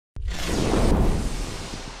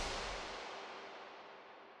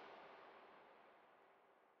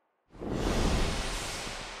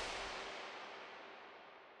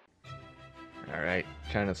Alright,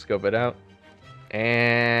 trying to scope it out.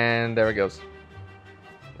 And there it goes.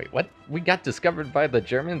 Wait, what? We got discovered by the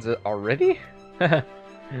Germans already?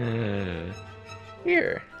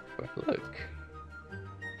 Here, look.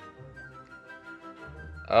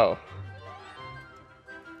 Oh.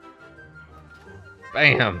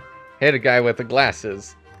 Bam! Hit a guy with the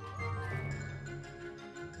glasses.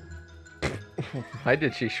 Why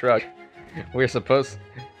did she shrug? We're supposed...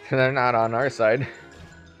 They're not on our side.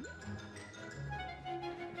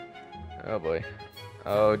 Oh boy.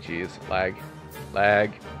 Oh jeez. Lag.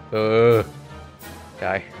 Lag. Ugh.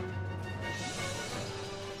 Die.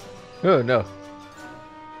 Oh no.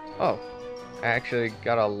 Oh. I actually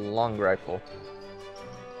got a long rifle.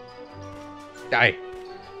 Die.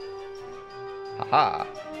 Haha.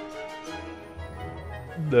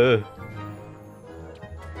 Duh.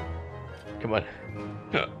 Come on.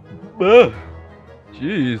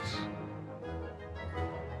 Jeez.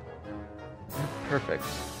 Perfect.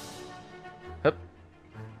 Hup.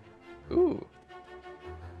 Ooh.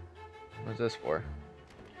 What's this for?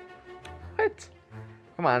 What?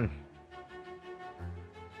 Come on.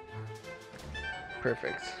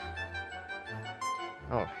 Perfect.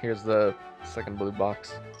 Oh, here's the second blue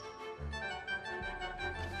box.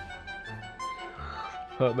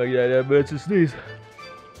 Oh my god, I'm about to sneeze.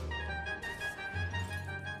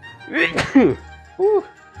 Woo.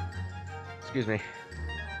 Excuse me.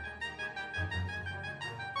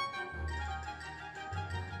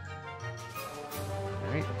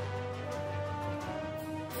 Alright.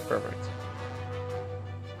 Perfect.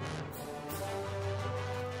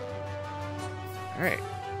 Alright.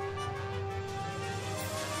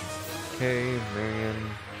 Okay, man.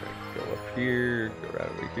 Try to go up here, go right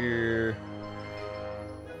over here.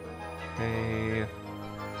 Okay.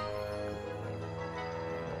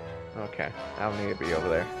 Okay, I don't need to be over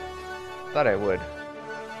there. Thought I would.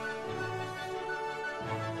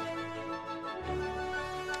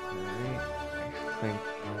 Alright, I think.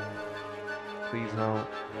 Please don't.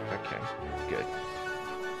 Okay, good.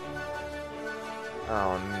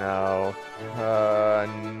 Oh no.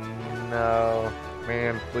 No.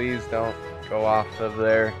 Man, please don't go off of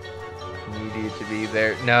there. You need to be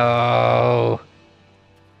there. No!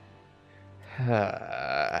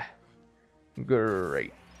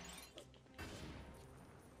 Great.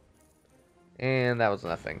 And that was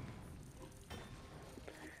nothing.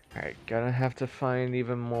 Alright, gonna have to find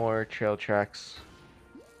even more trail tracks.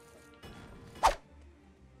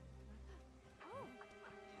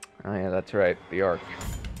 Oh yeah, that's right, the Ark.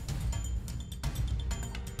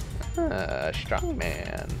 Strong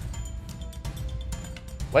man.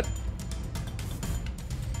 What?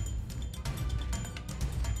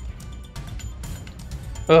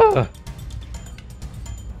 Ugh.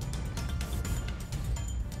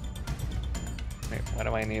 Wait, why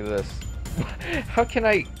do I need this? How can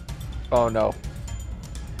I... Oh no.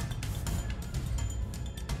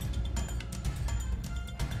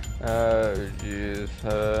 Jeez.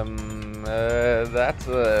 That's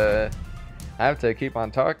I have to keep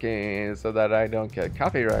on talking so that I don't get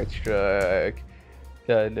copyright struck.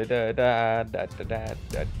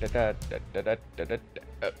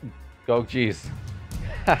 Oh jeez.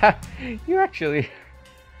 You actually...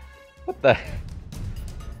 What the...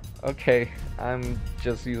 Okay, I'm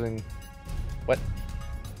just using... What?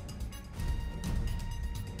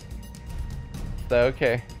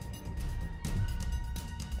 Okay.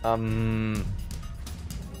 I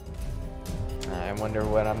wonder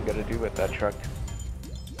what I'm gonna do with that truck.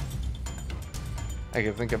 I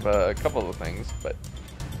can think of a couple of things, but...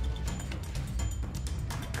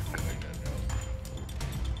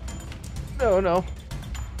 No, no.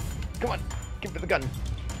 Come on, give me the gun.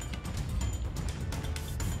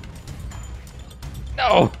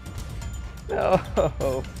 No! No!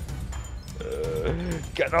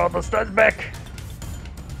 Get all the studs back!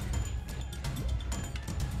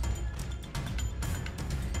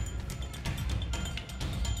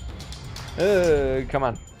 Come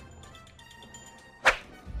on.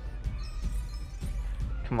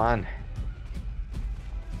 Come on.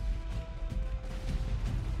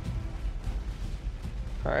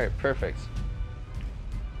 Alright, perfect.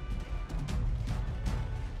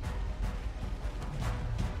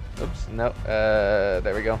 Oops, no,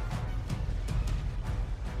 there we go.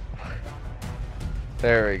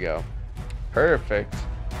 There we go. Perfect.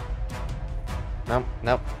 Nope,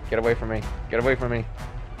 nope, get away from me. Get away from me.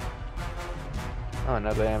 Oh,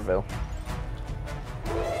 another anvil.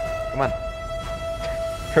 Come on.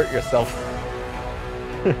 Hurt yourself.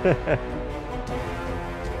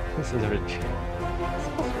 This is rich. This is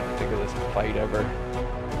the most ridiculous fight ever.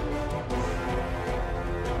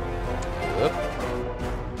 Oop.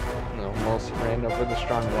 almost ran over the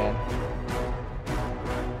strong man.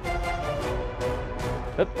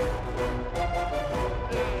 Up.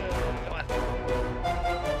 Come on.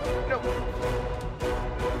 No.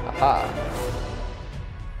 Aha.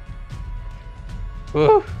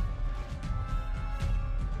 Woo.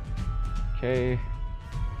 Okay.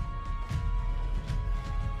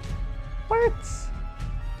 What?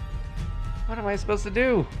 What am I supposed to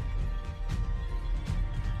do?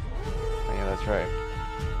 Oh, yeah, that's right.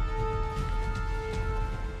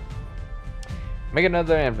 Make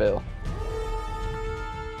another anvil.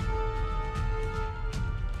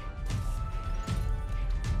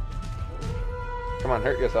 Come on,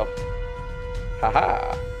 hurt yourself.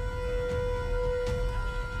 Haha.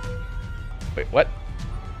 Wait, what?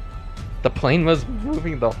 The plane was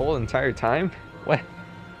moving the whole entire time? What?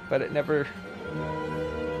 But it never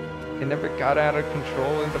got out of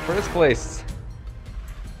control in the first place.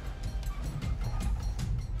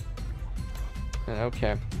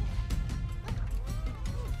 Okay.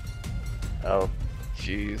 Oh,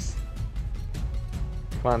 jeez.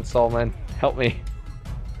 Come on, Solomon, help me.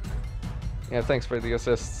 Yeah, thanks for the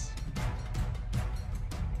assists.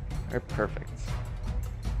 They're perfect.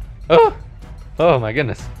 Oh! Oh my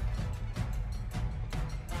goodness.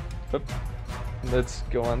 Oop. Let's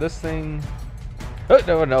go on this thing. Oh,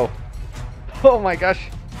 no, no. Oh my gosh.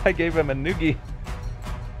 I gave him a noogie.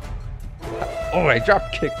 Oh, I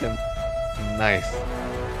drop kicked him. Nice.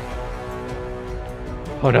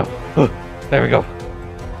 Oh no. Oh, there we go.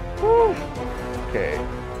 Woo. Okay.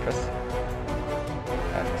 Press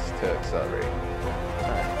X to accelerate.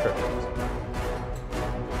 Alright, perfect.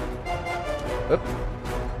 Oop.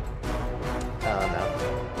 Oh no.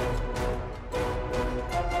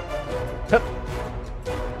 Hup.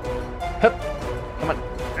 Hup. Come on.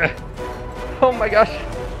 Oh my gosh.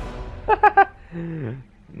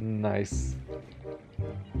 Nice.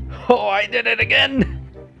 Oh, I did it again.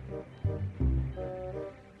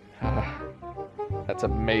 That's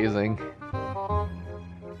amazing.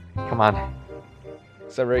 Come on.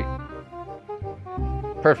 Accelerate.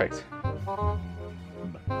 Perfect.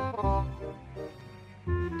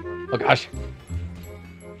 Oh gosh.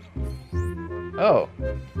 Oh.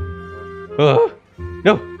 Oh.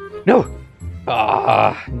 No. No.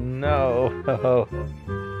 Ah, no. Oh.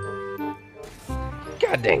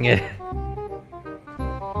 God dang it.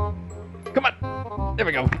 Come on. There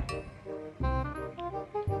we go.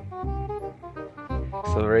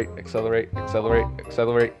 Accelerate, accelerate, accelerate,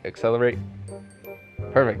 accelerate, accelerate.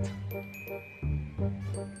 Perfect.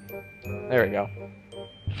 There we go.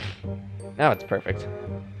 Now it's perfect.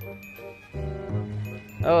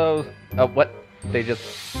 Oh, oh, what? They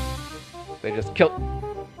just killed.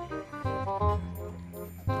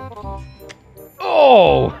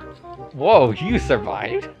 Oh! Whoa, you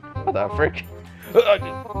survived? What the frick? Oh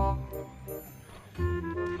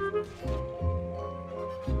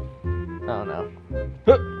no.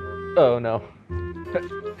 Oh no.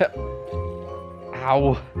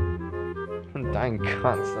 Ow. I'm dying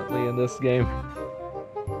constantly in this game.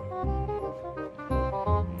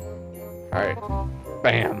 Alright.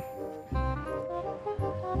 Bam.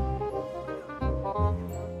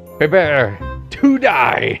 Prepare to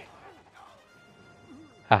die.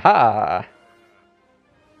 Haha.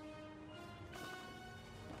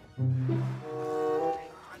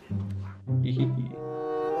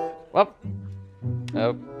 Well.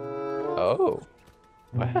 Oh. Oh.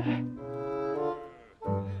 What?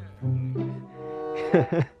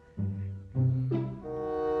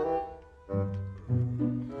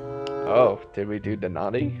 Oh, did we do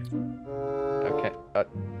Donati? Okay.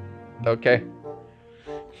 Okay.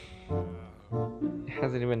 It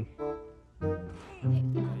hasn't even.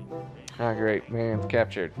 Ah, great. Miriam's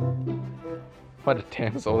captured. What a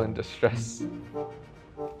damsel in distress.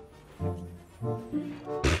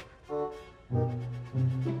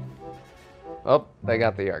 Oh, they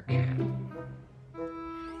got the Ark.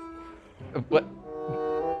 What?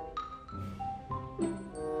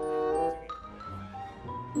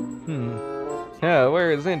 Yeah,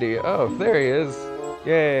 where is Indy? Oh, there he is.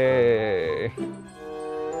 Yay!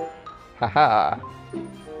 Haha.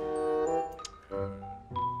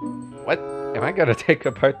 What? Am I gonna take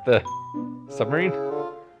apart the submarine?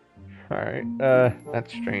 Alright,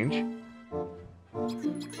 that's strange.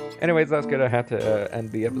 Anyways, that's gonna have to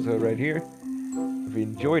end the episode right here. If you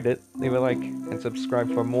enjoyed it, leave a like and subscribe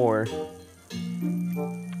for more.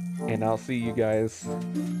 And I'll see you guys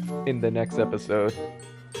in the next episode.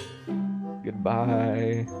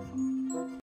 Goodbye.